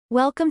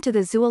Welcome to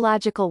the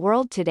zoological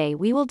world. Today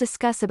we will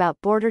discuss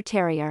about Border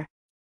Terrier.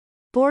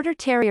 Border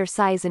Terrier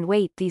size and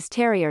weight. These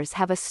terriers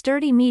have a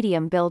sturdy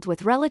medium build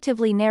with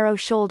relatively narrow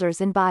shoulders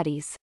and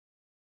bodies.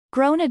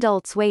 Grown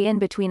adults weigh in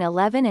between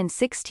 11 and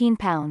 16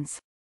 pounds.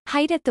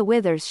 Height at the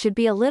withers should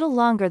be a little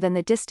longer than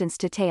the distance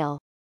to tail.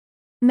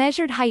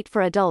 Measured height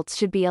for adults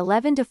should be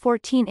 11 to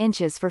 14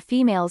 inches for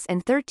females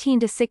and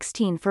 13 to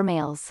 16 for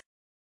males.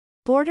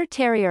 Border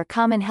Terrier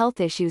common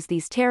health issues.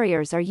 These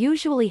terriers are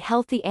usually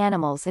healthy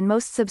animals and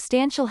most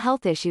substantial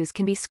health issues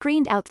can be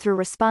screened out through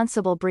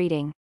responsible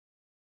breeding.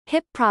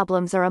 Hip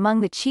problems are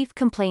among the chief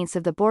complaints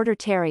of the Border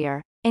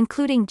Terrier,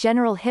 including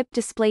general hip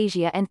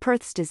dysplasia and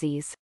Perth's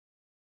disease.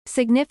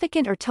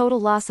 Significant or total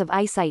loss of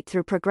eyesight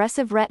through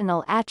progressive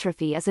retinal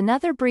atrophy is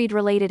another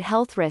breed-related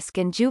health risk,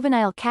 and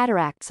juvenile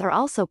cataracts are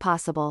also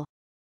possible.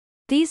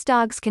 These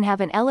dogs can have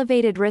an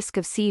elevated risk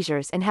of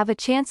seizures and have a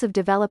chance of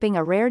developing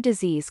a rare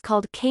disease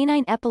called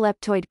canine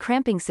epileptoid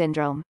cramping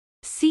syndrome,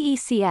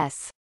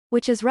 CECS,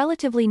 which is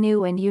relatively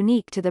new and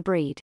unique to the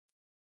breed.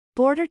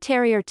 Border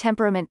Terrier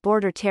temperament.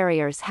 Border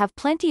Terriers have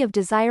plenty of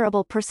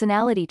desirable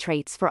personality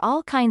traits for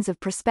all kinds of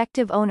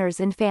prospective owners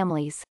and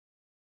families.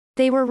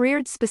 They were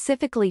reared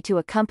specifically to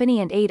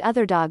accompany and aid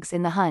other dogs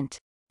in the hunt,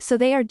 so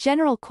they are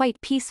generally quite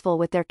peaceful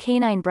with their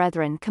canine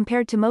brethren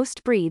compared to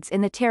most breeds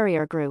in the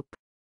terrier group.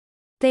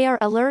 They are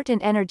alert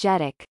and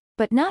energetic,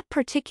 but not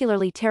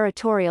particularly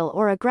territorial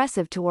or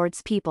aggressive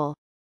towards people.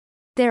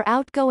 Their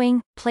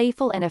outgoing,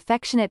 playful and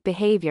affectionate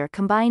behavior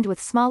combined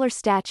with smaller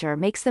stature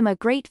makes them a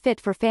great fit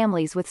for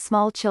families with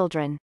small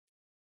children.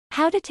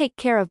 How to take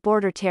care of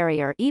Border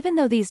Terrier. Even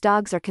though these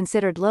dogs are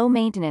considered low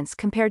maintenance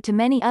compared to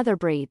many other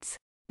breeds,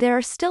 there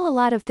are still a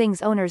lot of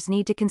things owners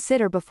need to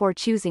consider before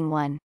choosing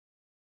one.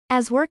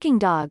 As working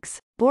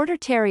dogs, Border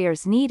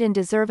Terriers need and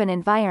deserve an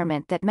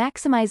environment that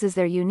maximizes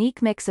their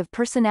unique mix of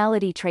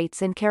personality traits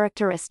and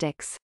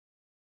characteristics.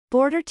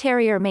 Border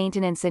Terrier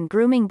maintenance and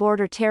grooming.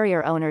 Border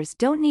Terrier owners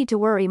don't need to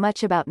worry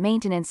much about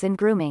maintenance and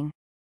grooming.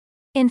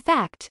 In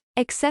fact,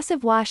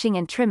 excessive washing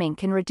and trimming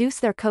can reduce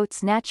their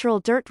coat's natural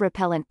dirt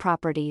repellent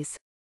properties.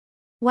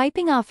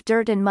 Wiping off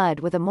dirt and mud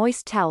with a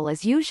moist towel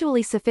is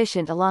usually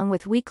sufficient, along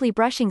with weekly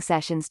brushing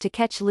sessions to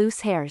catch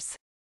loose hairs.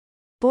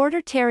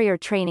 Border Terrier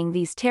training.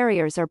 These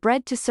terriers are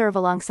bred to serve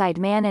alongside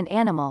man and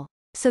animal,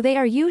 so they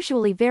are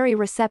usually very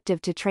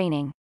receptive to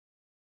training.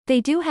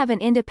 They do have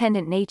an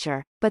independent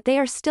nature, but they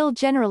are still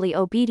generally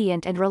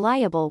obedient and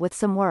reliable with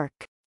some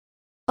work.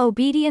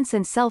 Obedience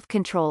and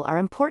self-control are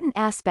important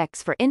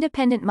aspects for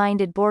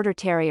independent-minded Border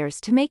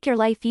Terriers to make your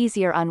life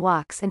easier on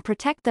walks and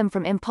protect them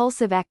from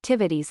impulsive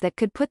activities that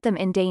could put them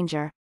in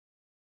danger.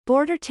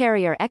 Border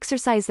Terrier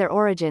exercise. Their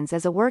origins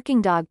as a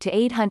working dog to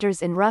aid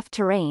hunters in rough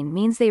terrain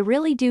means they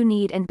really do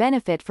need and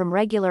benefit from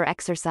regular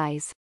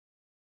exercise.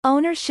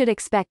 Owners should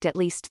expect at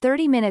least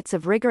 30 minutes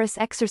of rigorous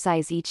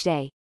exercise each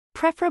day,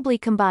 preferably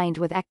combined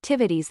with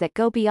activities that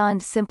go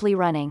beyond simply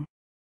running.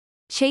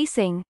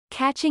 Chasing,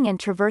 catching and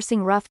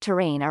traversing rough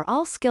terrain are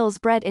all skills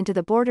bred into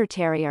the Border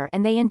Terrier,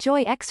 and they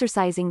enjoy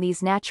exercising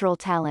these natural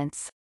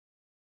talents.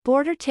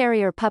 Border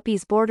Terrier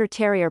puppies. Border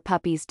Terrier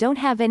puppies don't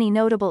have any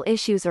notable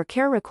issues or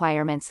care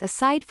requirements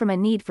aside from a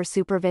need for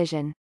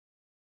supervision.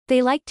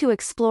 They like to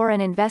explore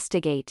and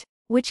investigate,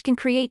 which can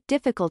create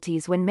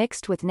difficulties when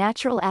mixed with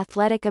natural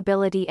athletic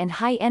ability and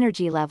high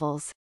energy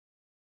levels.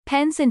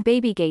 Pens and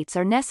baby gates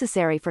are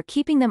necessary for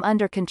keeping them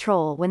under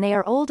control when they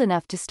are old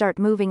enough to start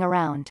moving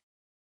around.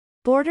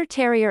 Border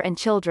Terrier and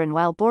children.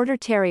 While Border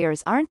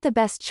Terriers aren't the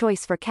best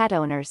choice for cat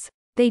owners,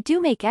 they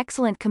do make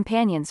excellent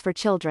companions for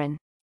children.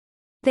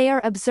 They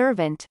are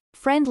observant,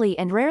 friendly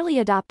and rarely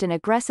adopt an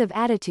aggressive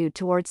attitude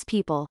towards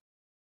people.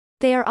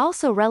 They are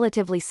also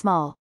relatively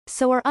small,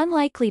 so are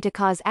unlikely to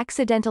cause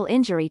accidental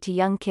injury to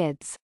young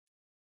kids.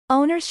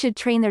 Owners should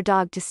train their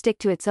dog to stick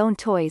to its own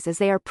toys, as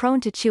they are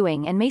prone to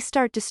chewing and may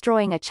start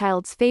destroying a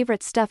child's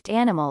favorite stuffed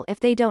animal if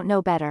they don't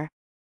know better.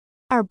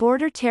 Are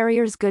Border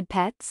Terriers good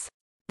pets?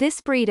 This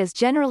breed is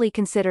generally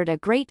considered a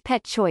great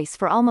pet choice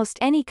for almost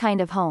any kind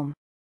of home.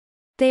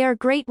 They are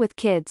great with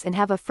kids and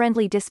have a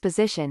friendly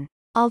disposition,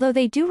 although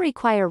they do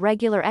require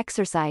regular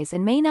exercise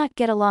and may not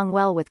get along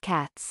well with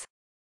cats.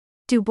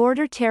 Do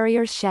Border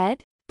Terriers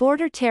shed?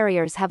 Border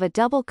Terriers have a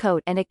double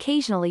coat and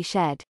occasionally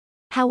shed.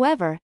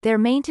 However, their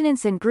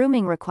maintenance and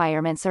grooming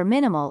requirements are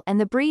minimal and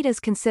the breed is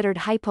considered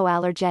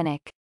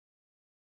hypoallergenic.